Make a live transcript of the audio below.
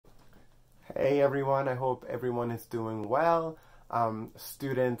Hey everyone, I hope everyone is doing well.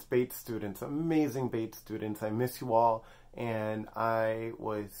 Students, Bates students, amazing Bates students, I miss you all, and I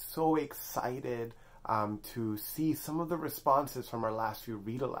was so excited to see some of the responses from our last few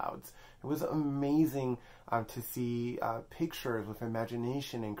read alouds. It was amazing to see pictures with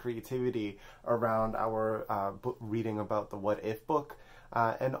imagination and creativity around our book reading about the What If book.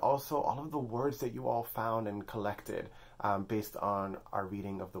 And also all of the words that you all found and collected based on our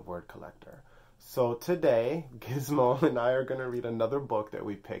reading of the word collector. So today, Gizmo and I are going to read another book that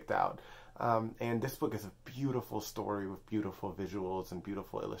we picked out. And this book is a beautiful story with beautiful visuals and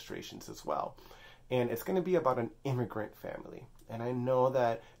beautiful illustrations as well. And it's going to be about an immigrant family. And I know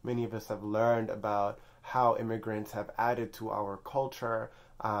that many of us have learned about how immigrants have added to our culture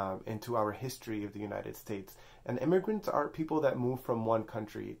and to our history of the United States. And immigrants are people that move from one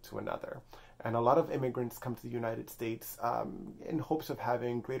country to another. And a lot of immigrants come to the United States in hopes of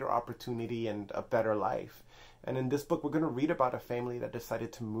having greater opportunity and a better life. And in this book, we're going to read about a family that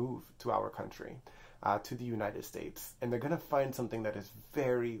decided to move to our country, to the United States. And they're going to find something that is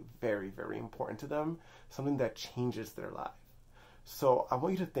very, very, very important to them, something that changes their life. So I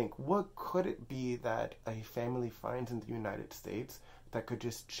want you to think, what could it be that a family finds in the United States that could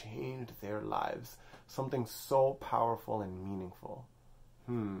just change their lives? Something so powerful and meaningful.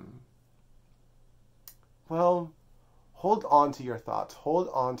 Well, hold on to your thoughts. Hold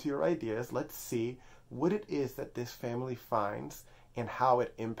on to your ideas. Let's see what it is that this family finds and how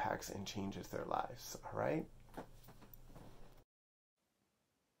it impacts and changes their lives. All right?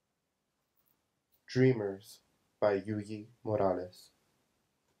 Dreamers by Yuyi Morales.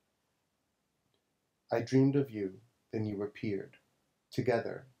 I dreamed of you, then you appeared.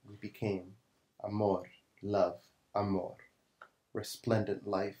 Together we became amor, love, amor. Resplendent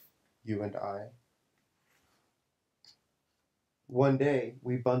life, you and I. One day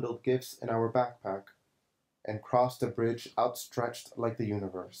we bundled gifts in our backpack and crossed a bridge outstretched like the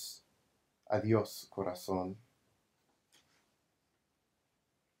universe. Adios, corazón.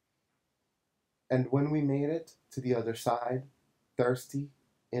 And when we made it to the other side, thirsty,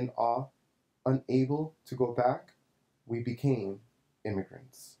 in awe, unable to go back, we became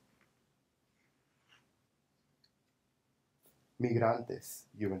immigrants. Migrantes,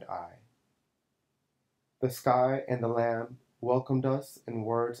 you and I. The sky and the land welcomed us in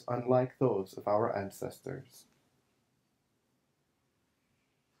words unlike those of our ancestors.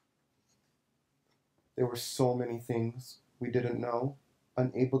 There were so many things we didn't know,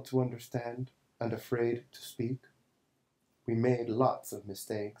 unable to understand, and afraid to speak. We made lots of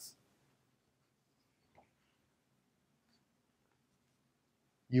mistakes.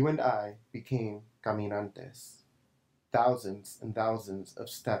 You and I became caminantes. Thousands and thousands of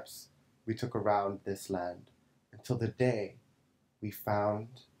steps we took around this land until the day we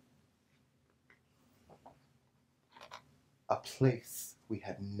found a place we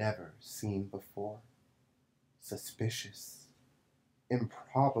had never seen before. Suspicious,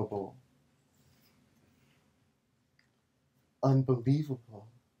 improbable, unbelievable,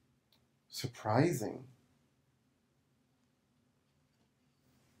 surprising.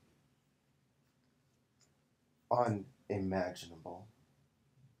 Unimaginable.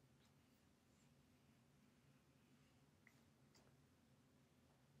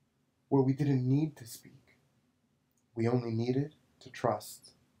 Where we didn't need to speak. We only needed to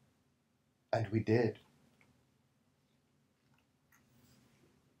trust. And we did.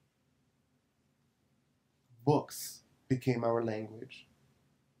 Books became our language.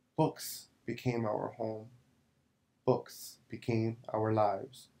 Books became our home. Books became our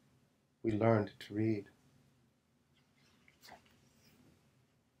lives. We learned to read.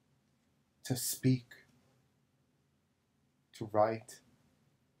 To speak. To write.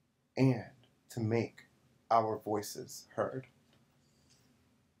 And to make our voices heard.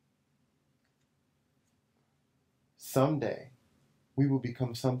 Someday, we will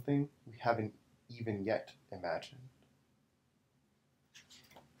become something we haven't even yet imagined.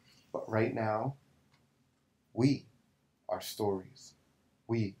 But right now, we are stories.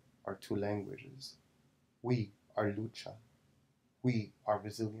 We are two languages. We are lucha. We are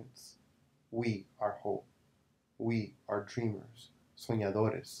resilience. We are hope. We are dreamers,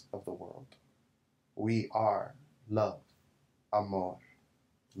 soñadores of the world. We are love, amor,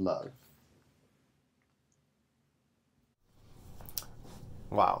 love.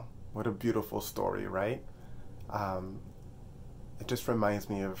 Wow, what a beautiful story, right? It just reminds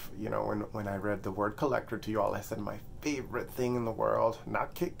me of, when I read the word collector to you all, I said my favorite thing in the world,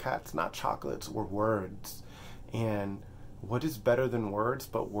 not Kit Kats, not chocolates, were words. And what is better than words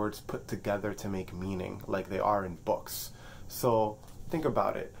but words put together to make meaning, like they are in books? So think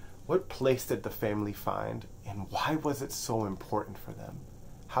about it. What place did the family find, and why was it so important for them?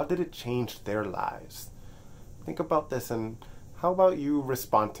 How did it change their lives? Think about this, and how about you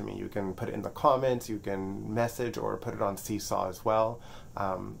respond to me? You can put it in the comments, you can message, or put it on Seesaw as well.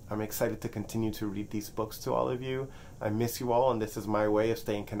 I'm excited to continue to read these books to all of you. I miss you all, and this is my way of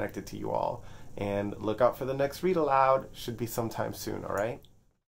staying connected to you all. And look out for the next read aloud. Should be sometime soon, all right?